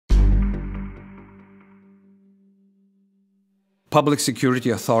Public security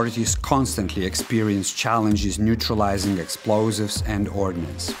authorities constantly experience challenges neutralizing explosives and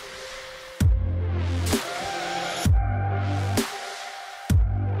ordnance.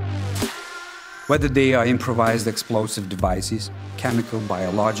 Whether they are improvised explosive devices, chemical,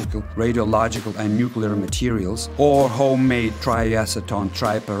 biological, radiological and nuclear materials, or homemade triacetone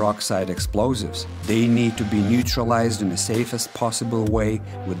triperoxide explosives, they need to be neutralized in the safest possible way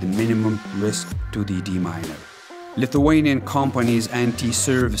with the minimum risk to the deminer. Lithuanian companies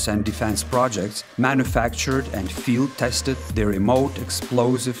anti-service and defense projects manufactured and field-tested the Remote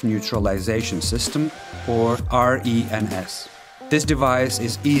Explosive Neutralization System, or RENS. This device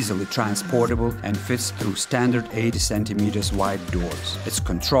is easily transportable and fits through standard 80 cm wide doors. It's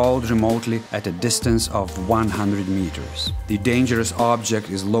controlled remotely at a distance of 100 meters. The dangerous object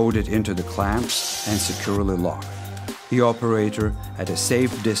is loaded into the clamps and securely locked. The operator, at a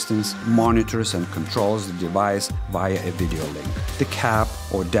safe distance, monitors and controls the device via a video link. The cap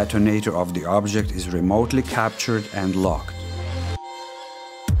or detonator of the object is remotely captured and locked.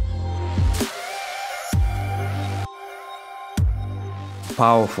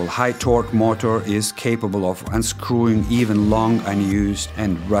 Powerful high-torque motor is capable of unscrewing even long unused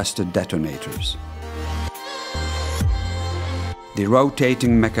and rusted detonators. The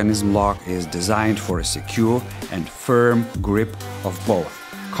rotating mechanism lock is designed for a secure and firm grip of both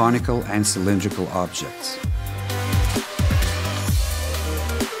conical and cylindrical objects.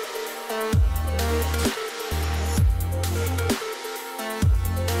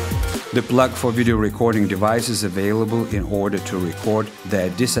 The plug for video recording device is available in order to record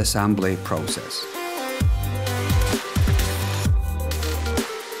the disassembly process.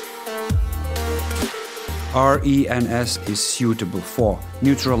 RENS is suitable for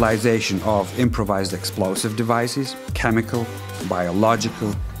neutralization of improvised explosive devices, chemical,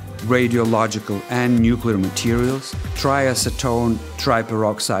 biological, radiological and nuclear materials, triacetone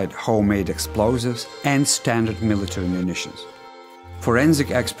triperoxide homemade explosives, and standard military munitions.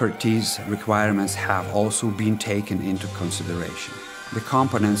 Forensic expertise requirements have also been taken into consideration. The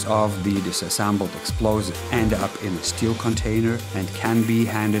components of the disassembled explosive end up in a steel container and can be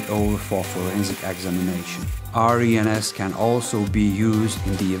handed over for forensic examination. RENS can also be used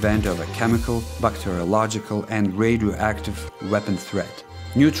in the event of a chemical, bacteriological and radioactive weapon threat.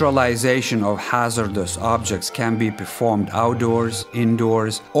 Neutralization of hazardous objects can be performed outdoors,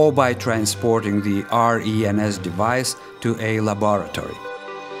 indoors, or by transporting the RENS device to a laboratory.